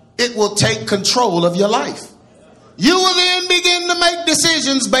 it will take control of your life. You will then begin to make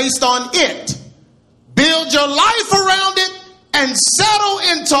decisions based on it. Build your life around it and settle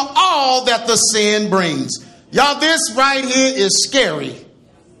into all that the sin brings. Y'all, this right here is scary.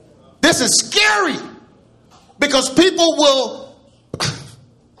 This is scary because people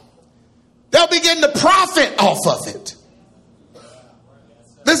they'll begin to profit off of it.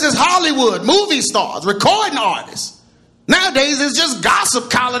 This is Hollywood, movie stars, recording artists. Nowadays, it's just gossip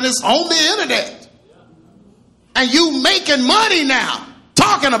columnists on the internet. And you making money now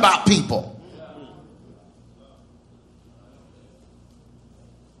talking about people.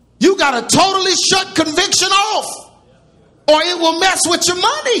 You got to totally shut conviction off, or it will mess with your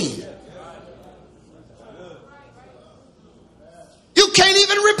money. You can't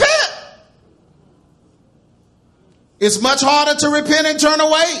even repent. It's much harder to repent and turn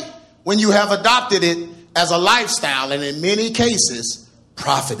away when you have adopted it as a lifestyle and in many cases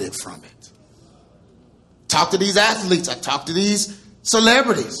profited from it. Talk to these athletes. I talk to these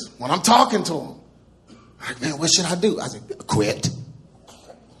celebrities when I'm talking to them. Like, man, what should I do? I said, quit.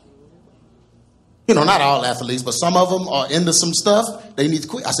 You know, not all athletes, but some of them are into some stuff. They need to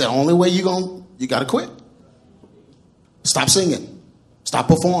quit. I said, only way you got to quit. Stop singing. Stop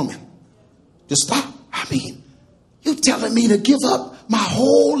performing. Just stop. I mean, you telling me to give up my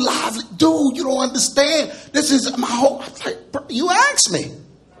whole life? Dude, you don't understand. This is my whole... Like, bro, you asked me.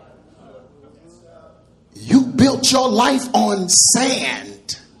 You built your life on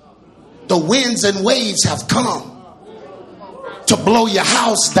sand. The winds and waves have come to blow your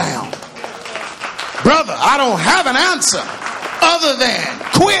house down. Brother, I don't have an answer other than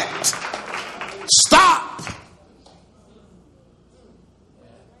quit. Stop.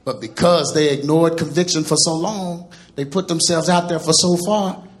 But because they ignored conviction for so long, they put themselves out there for so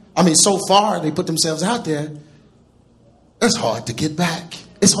far they put themselves out there, it's hard to get back.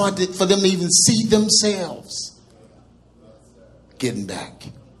 It's hard for them to even see themselves getting back.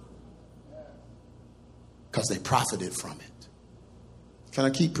 Because they profited from it. Can I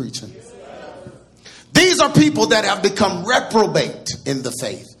keep preaching? These are people that have become reprobate in the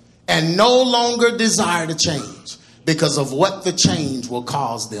faith and no longer desire to change because of what the change will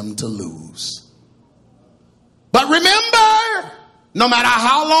cause them to lose. But remember, no matter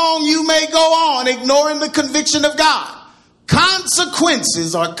how long you may go on ignoring the conviction of God,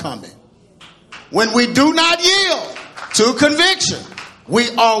 consequences are coming. When we do not yield to conviction, we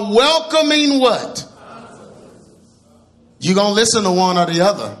are welcoming what? You're going to listen to one or the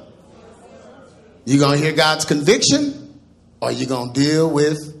other. You're going to hear God's conviction, or you're going to deal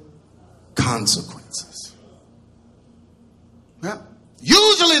with consequences. Yeah.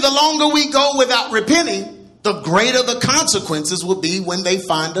 Usually the longer we go without repenting, the greater the consequences will be when they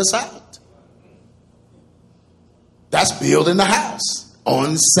find us out. That's building the house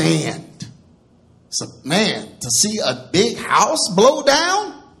on sand. So, man, to see a big house blow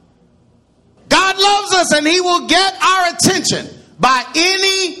down, God loves us and he will get our attention by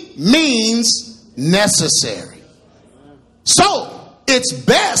any means necessary. So it's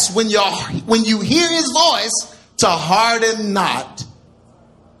best when you hear his voice to harden not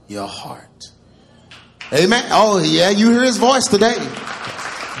your heart. Amen. Oh yeah, you hear his voice today.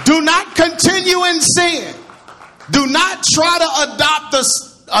 Do not continue in sin. Do not try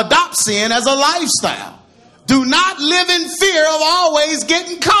to adopt sin as a lifestyle. Do not live in fear of always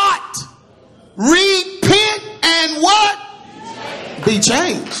getting caught. Repent and what? Be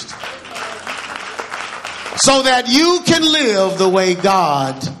changed. So that you can live the way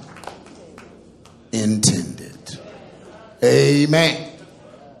God intended. Amen.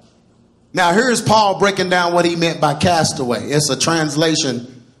 Now here's Paul breaking down what he meant by castaway. It's a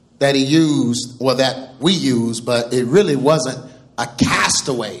translation that he used, or that we use, but it really wasn't a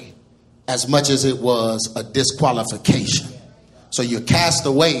castaway as much as it was a disqualification. So you're cast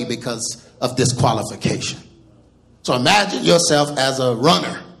away because of disqualification. So imagine yourself as a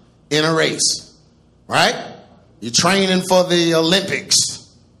runner in a race, right? You're training for the Olympics.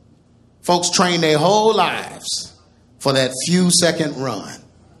 Folks train their whole lives for that few second run.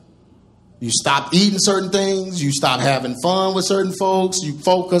 You stop eating certain things. You stop having fun with certain folks. You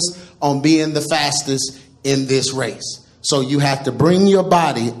focus on being the fastest in this race. So you have to bring your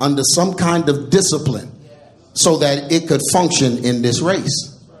body under some kind of discipline so that it could function in this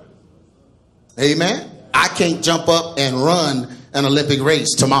race. Amen. I can't jump up and run an Olympic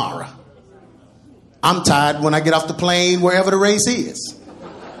race tomorrow. I'm tired when I get off the plane wherever the race is.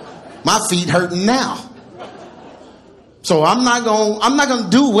 My feet hurting now. So I'm not going to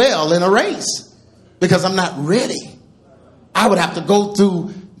do well in a race because I'm not ready. I would have to go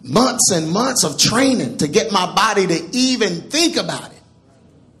through months and months of training to get my body to even think about it.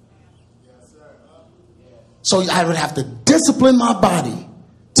 So I would have to discipline my body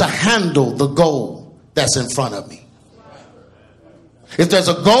to handle the goal that's in front of me. If there's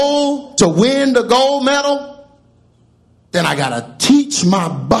a goal to win the gold medal, then I got to teach my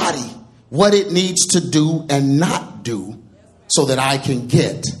body what it needs to do and not do so that I can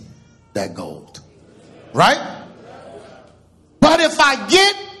get that gold. Right? But if I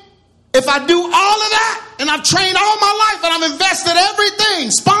do all of that and I've trained all my life and I've invested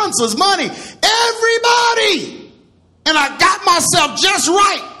everything, sponsors, money, everybody, and I got myself just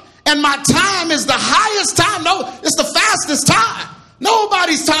right and my time is the highest time, no, it's the fastest time.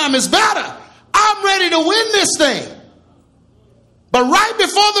 Nobody's time is better. I'm ready to win this thing. But right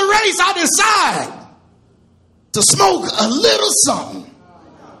before the race, I decide to smoke a little something.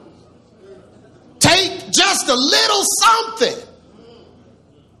 Take just a little something.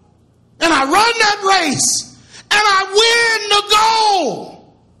 And I run that race. And I win the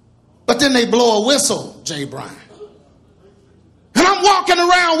goal. But then they blow a whistle, Jay Bryan. And I'm walking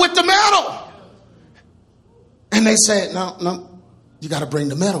around with the medal. And they said, no, you got to bring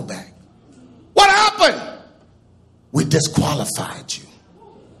the medal back. What happened? We disqualified you.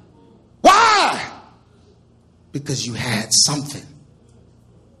 Why? Because you had something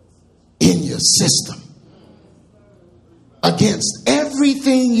in your system against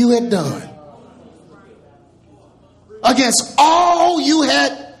everything you had done, against all you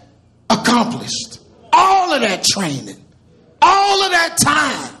had accomplished, all of that training, all of that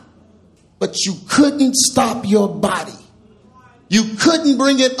time, but you couldn't stop your body. You couldn't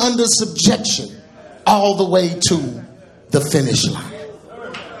bring it under subjection all the way to the finish line.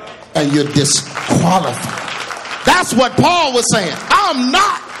 And you're disqualified. That's what Paul was saying. I'm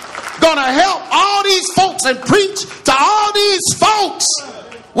not going to help all these folks and preach to all these folks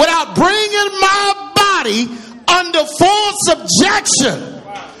without bringing my body under full subjection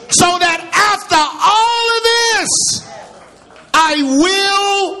so that after all of this, I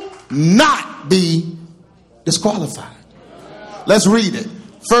will not be disqualified. Let's read it.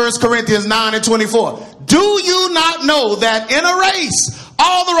 1 Corinthians 9:24. Do you not know that in a race,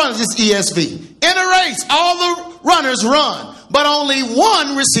 all the runners, it's ESV. In a race, all the runners run, but only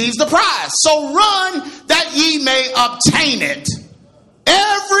one receives the prize. So run that ye may obtain it.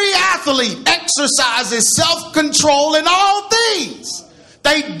 Every athlete exercises self-control in all things.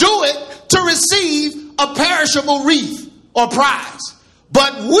 They do it to receive a perishable wreath or prize.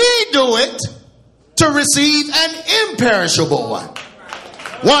 But we do it to receive an imperishable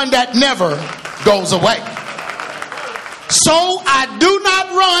one that never goes away. So I do not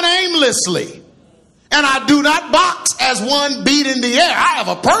run aimlessly, and I do not box as one beat in the air. I have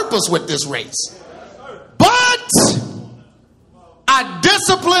a purpose with this race. But I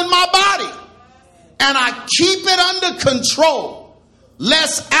discipline my body, and I keep it under control,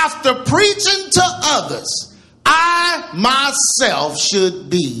 lest after preaching to others, I myself should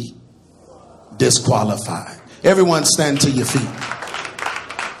be disqualified. Everyone stand to your feet.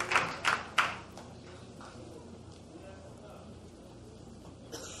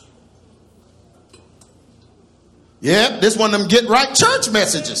 Yep, this one of them get right church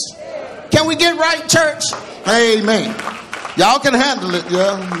messages. Can we get right, church? Amen. Y'all can handle it.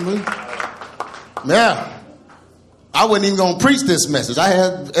 Yeah. I wasn't even going to preach this message. I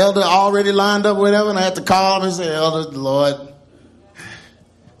had elder already lined up, whatever, and I had to call him and say, Elder, Lord,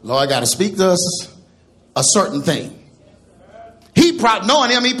 got to speak to us a certain thing.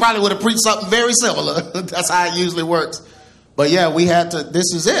 Knowing him, he probably would have preached something very similar. That's how it usually works. But yeah, we had to,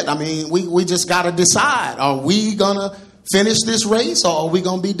 this is it. I mean, we just got to decide. Are we going to finish this race or are we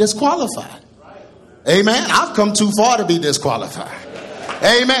going to be disqualified? Amen. I've come too far to be disqualified.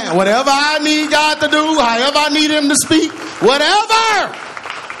 Amen. Whatever I need God to do, however I need him to speak, whatever,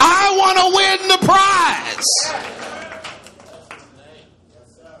 I want to win the prize.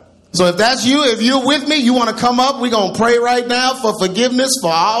 So if that's you, if you're with me, you want to come up, we're going to pray right now for forgiveness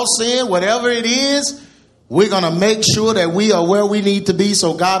for all sin, whatever it is. We're going to make sure that we are where we need to be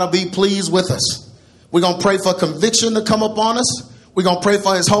so God will be pleased with us. We're going to pray for conviction to come upon us. We're going to pray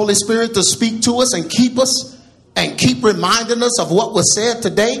for his Holy Spirit to speak to us and keep us. And keep reminding us of what was said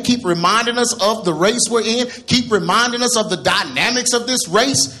today. Keep reminding us of the race we're in. Keep reminding us of the dynamics of this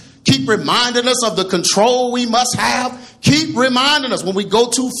race. Keep reminding us of the control we must have. Keep reminding us when we go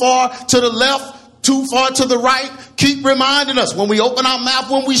too far to the left, too far to the right. Keep reminding us when we open our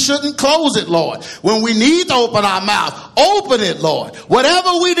mouth when we shouldn't, close it, Lord. When we need to open our mouth, open it, Lord.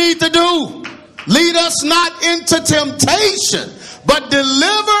 Whatever we need to do, lead us not into temptation, but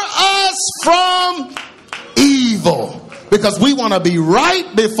deliver us from evil, because we want to be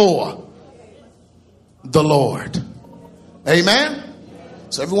right before the Lord. Amen.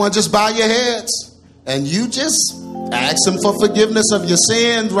 So everyone just bow your heads and you just ask him for forgiveness of your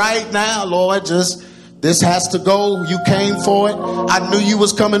sins right now. Lord, this has to go. You came for it. I knew you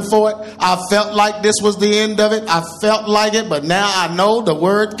was coming for it. I felt like this was the end of it. I felt like it, but now I know the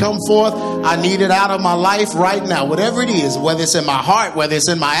word come forth. I need it out of my life right now. Whatever it is, whether it's in my heart, whether it's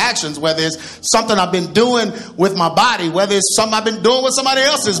in my actions, whether it's something I've been doing with my body, whether it's something I've been doing with somebody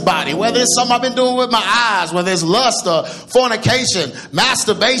else's body, whether it's something I've been doing with my eyes, whether it's lust or fornication,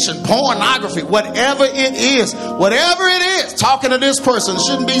 masturbation, pornography, whatever it is, talking to this person,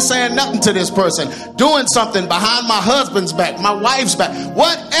 shouldn't be saying nothing to this person, doing something behind my husband's back, my wife's back,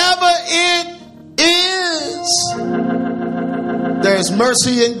 whatever it is, there's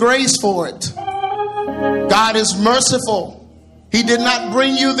mercy and grace for it. God is merciful. He did not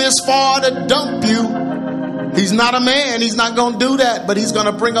bring you this far to dump you. He's not a man. He's not going to do that, but he's going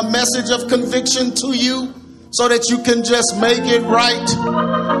to bring a message of conviction to you so that you can just make it right.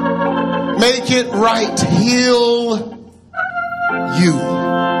 Make it right. Heal you.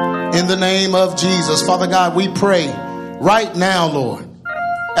 In the name of Jesus. Father God, we pray right now, Lord,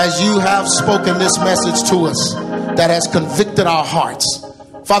 as you have spoken this message to us that has convicted our hearts.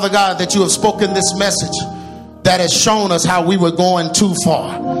 Father God, that you have spoken this message that has shown us how we were going too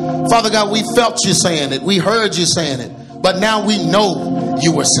far. Father God, we felt you saying it. We heard you saying it. But now we know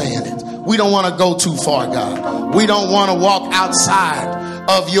you were saying it. We don't want to go too far, God. We don't want to walk outside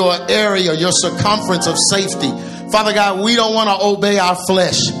of your area, your circumference of safety. Father God, we don't want to obey our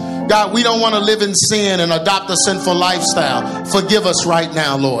flesh. God, we don't want to live in sin and adopt a sinful lifestyle. Forgive us right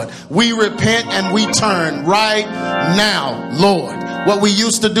now, Lord. We repent and we turn right now, Lord. What we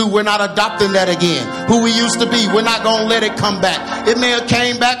used to do, we're not adopting that again. Who we used to be, we're not going to let it come back. It may have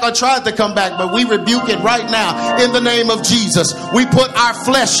came back or tried to come back, but we rebuke it right now in the name of Jesus. We put our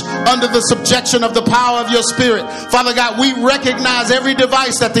flesh under the subjection of the power of your spirit. Father God, we recognize every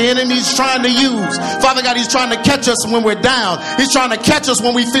device that the enemy is trying to use. Father God, he's trying to catch us when we're down. He's trying to catch us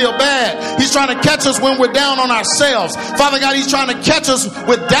when we feel bad. He's trying to catch us when we're down on ourselves. Father God, he's trying to catch us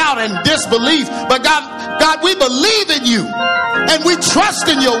with doubt and disbelief. But God, we believe in you. And we trust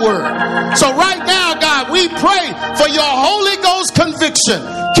in your word. So right now, God, we pray for your Holy Ghost conviction.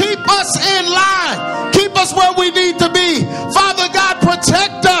 Keep us in line. Keep us where we need to be. Father God,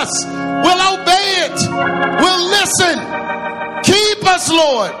 protect us. We'll obey it. We'll listen. Keep us,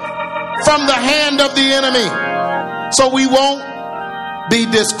 Lord, from the hand of the enemy so we won't be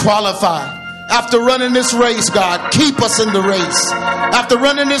disqualified. After running this race, God, keep us in the race. After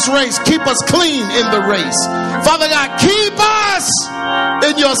running this race, keep us clean in the race. Father God, keep us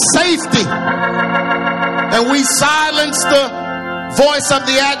in your safety. And we silence the voice of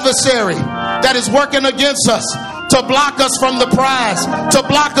the adversary that is working against us to block us from the prize, to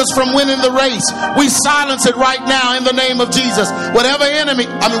block us from winning the race. We silence it right now in the name of Jesus. Whatever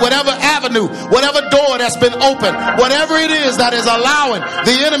avenue, whatever door that's been opened, whatever it is that is allowing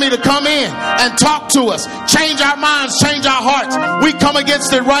the enemy to come in and talk to us, change our minds, change our hearts, we come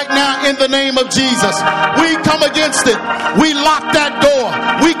against it right now in the name of Jesus. We come against it. We lock that door.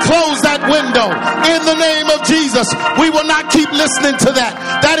 We close that window in the name of Jesus. We will not keep listening to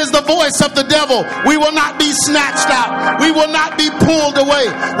that. That is the voice of the devil. We will not be snatched out. We will not be pulled away.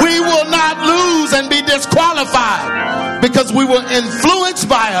 We will not lose and be disqualified because we were influenced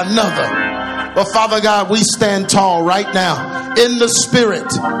by another. But Father God, we stand tall right now in the spirit.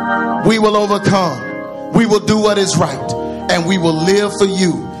 We will overcome. We will do what is right, and we will live for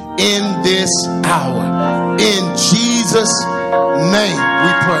you in this hour. In Jesus' name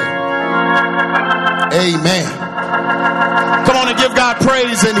we pray. Amen. Come on and give God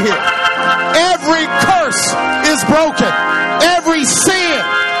praise in here. Every curse is broken. Every sin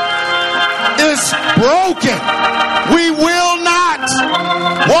is broken. We will not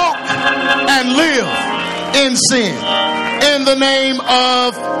walk and live in sin. In the name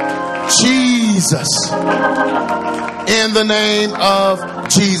of Jesus. In the name of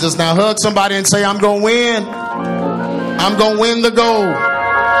Jesus. Now hug somebody and say, I'm going to win. I'm going to win the gold.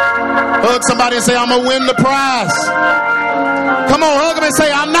 Hug somebody and say, I'm going to win the prize. Come on, hug them and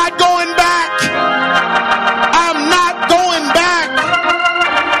say, I'm not going back. I'm not going back.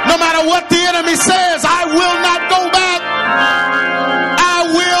 No matter what the enemy says, I will not go back. I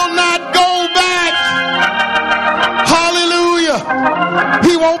will not go back. Hallelujah.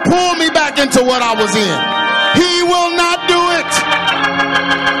 He won't pull me back into what I was in. He will not do it.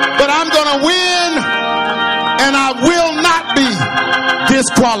 But I'm going to win, and I will not be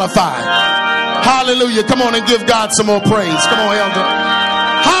disqualified. Hallelujah. Come on and give God some more praise. Come on, elder.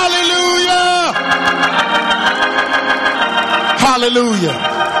 Hallelujah. Hallelujah.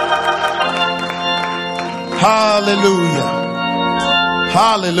 Hallelujah.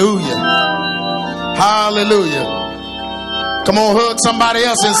 Hallelujah. Hallelujah. Come on, hug somebody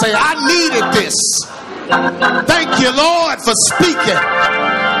else and say, I needed this. Thank you, Lord, for speaking.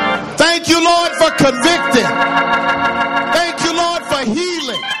 Thank you, Lord, for convicting. Thank you, Lord, for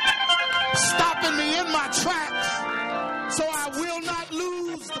healing. Stopping me in my tracks so I will not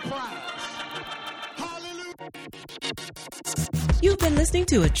lose the prize. Hallelujah. You've been listening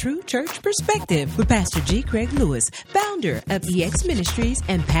to A True Church Perspective with Pastor G. Craig Lewis, founder of EX Ministries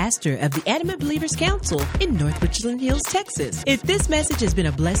and pastor of the Adamant Believers Council in North Richland Hills, Texas. If this message has been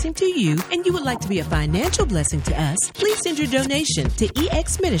a blessing to you and you would like to be a financial blessing to us, please send your donation to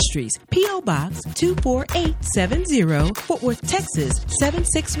EX Ministries, P.O. Box 24870, Fort Worth, Texas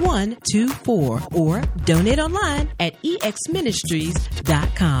 76124, or donate online at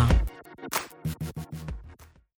exministries.com.